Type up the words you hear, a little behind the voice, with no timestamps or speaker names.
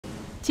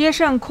街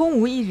上空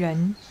无一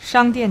人，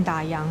商店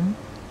打烊，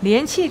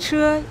连汽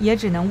车也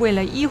只能为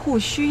了医护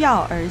需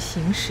要而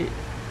行驶。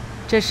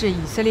这是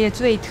以色列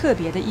最特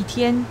别的一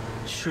天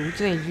——赎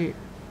罪日。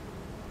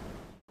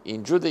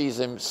In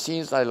Judaism,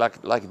 sins are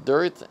like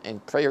dirt,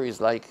 and prayer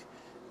is like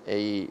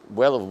a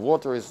well of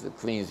water that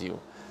cleans you.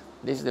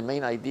 This is the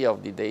main idea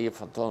of the Day of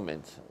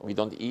Atonement. We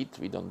don't eat,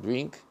 we don't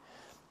drink,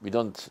 we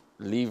don't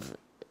live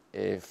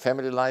a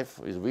family life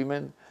with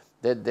women.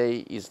 That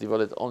day is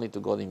devoted only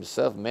to God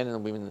Himself. Men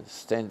and women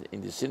stand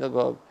in the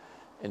synagogue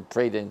and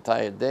pray the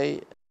entire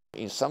day.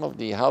 In some of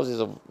the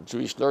houses of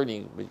Jewish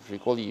learning, which we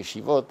call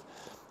yeshivot,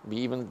 we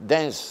even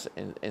dance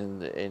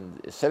and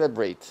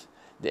celebrate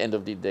the end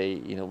of the day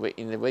in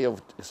a way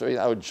of showing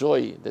our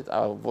joy that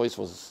our voice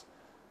was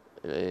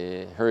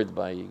heard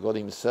by God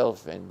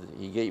Himself, and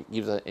He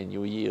gives us a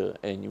new year,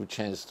 a new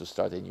chance to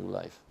start a new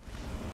life.